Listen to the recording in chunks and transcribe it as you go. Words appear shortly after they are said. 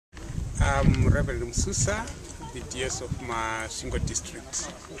I'm Reverend Msusa, the DS of Masvingo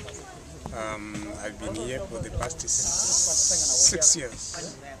district. I've been here for the past 6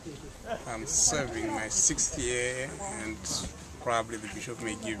 years. I'm serving my 6th year, and probably the bishop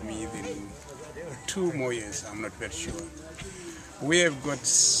may give me the 2 more years, I'm not very sure. We have got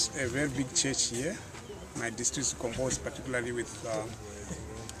a very big church here. My district is composed particularly with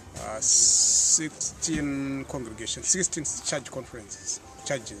 16 congregations, 16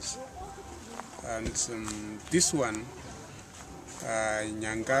 churches. And this one,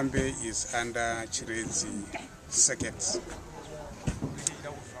 Nyangambe, is under Chirezi Circuit.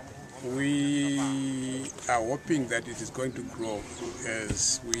 We are hoping that it is going to grow,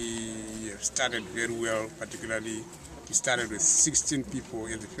 as we have started very well. Particularly, we started with 16 people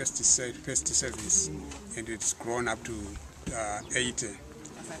in the first service, and it's grown up to 80.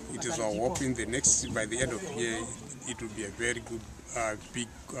 It is our hoping by the end of the year, it will be a very good, big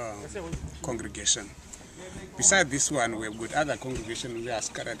congregation. Besides this one, we have got other congregations we are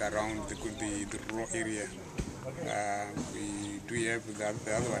scattered around the rural area. We do have the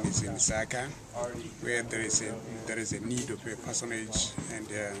other one is in Saka, where there is a need of a parsonage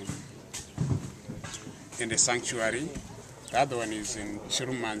and a sanctuary. The other one is in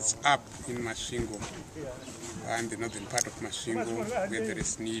Chirumans up in Masvingo, and the northern part of Masvingo, where there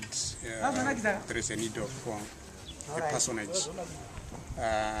is a need of a parsonage.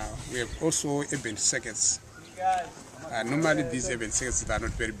 We have also urban circuits. Normally these urban circuits are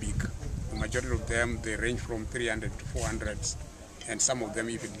not very big. The majority of them, they range from 300 to 400, and some of them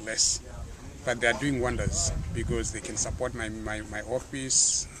even less. But they are doing wonders, because they can support my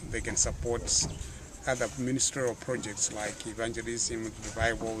office, they can support other ministerial projects like evangelism,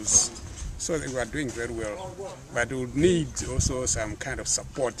 revivals. So they are doing very well. But we would need also some kind of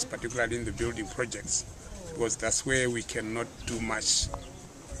support, particularly in the building projects, because that's where we cannot do much.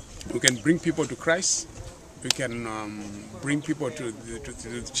 We can bring people to Christ, we can bring people to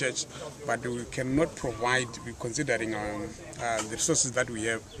the church, but we cannot provide, considering the resources that we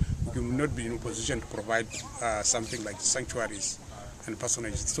have, we will not be in a position to provide something like sanctuaries and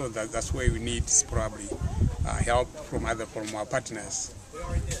personages. So that's where we need probably help from our partners.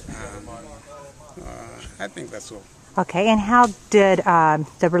 I think that's all. Okay, and how did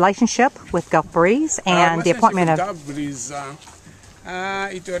the relationship with Gulf Breeze and the appointment of Gulf Breeze,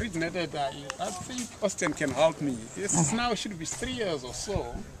 it originated, I think Austin can help me. It's now should be 3 years or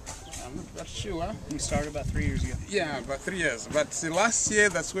so. I'm not that sure. We started about 3 years ago. Yeah, about 3 years. But last year,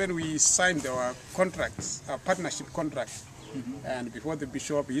 that's when we signed our contracts, our partnership contract. And before the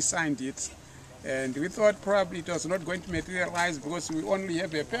bishop, he signed it. And we thought probably it was not going to materialize because we only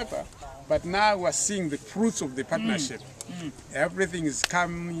have a paper. But now we're seeing the fruits of the partnership. Everything is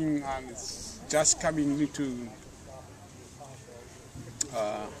coming, and it's just coming into...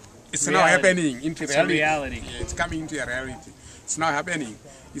 it's reality. now happening into reality. Yeah, it's coming into a reality. It's now happening.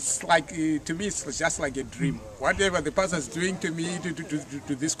 It's like, to me, it's just like a dream. Whatever the pastor is doing to me,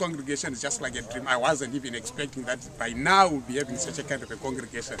 to this congregation, is just like a dream. I wasn't even expecting that by now we'll be having such a kind of a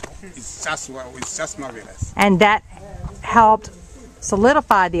congregation. It's just marvelous. And that helped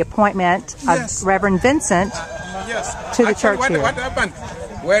solidify the appointment of Reverend Vincent to the church here. What happened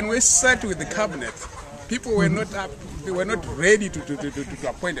when we sat with the cabinet? People were not up. They were not ready to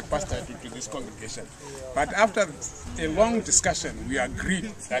appoint a pastor to this congregation. But after a long discussion, we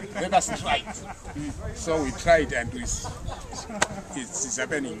agreed that let us try it. So we tried, and it's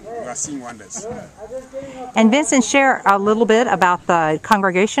happening. We are seeing wonders. And Vincent, share a little bit about the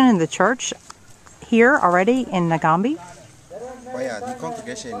congregation and the church here already in Nyangambe. Oh yeah, the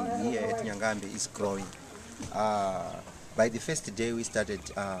congregation here at Nyangambe is growing. By the first day we started.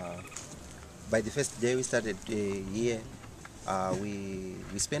 Here, we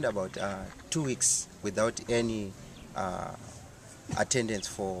spent about 2 weeks without any attendance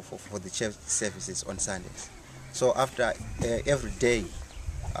for the church services on Sundays. So after every day,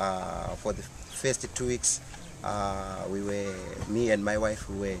 for the first 2 weeks, me and my wife,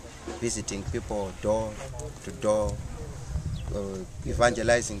 we were visiting people door to door,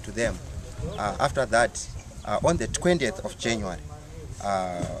 evangelizing to them. After that, on the 20th of January,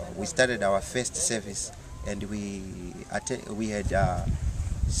 we started our first service, and we had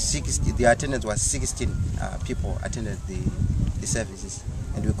the attendance was 16 people attended the services,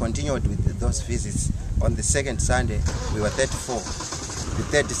 and we continued with those visits. On the second Sunday, we were 34. The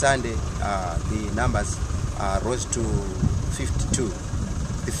third Sunday, the numbers rose to 52.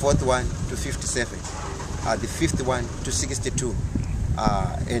 The fourth one to 57. The fifth one to 62.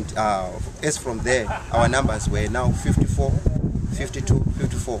 And as from there, our numbers were now 54, 52,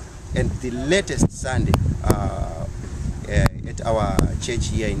 54. And the latest Sunday, at at our church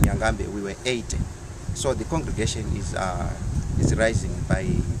here in Nyangambe, we were 80. So the congregation is rising by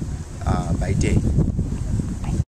day.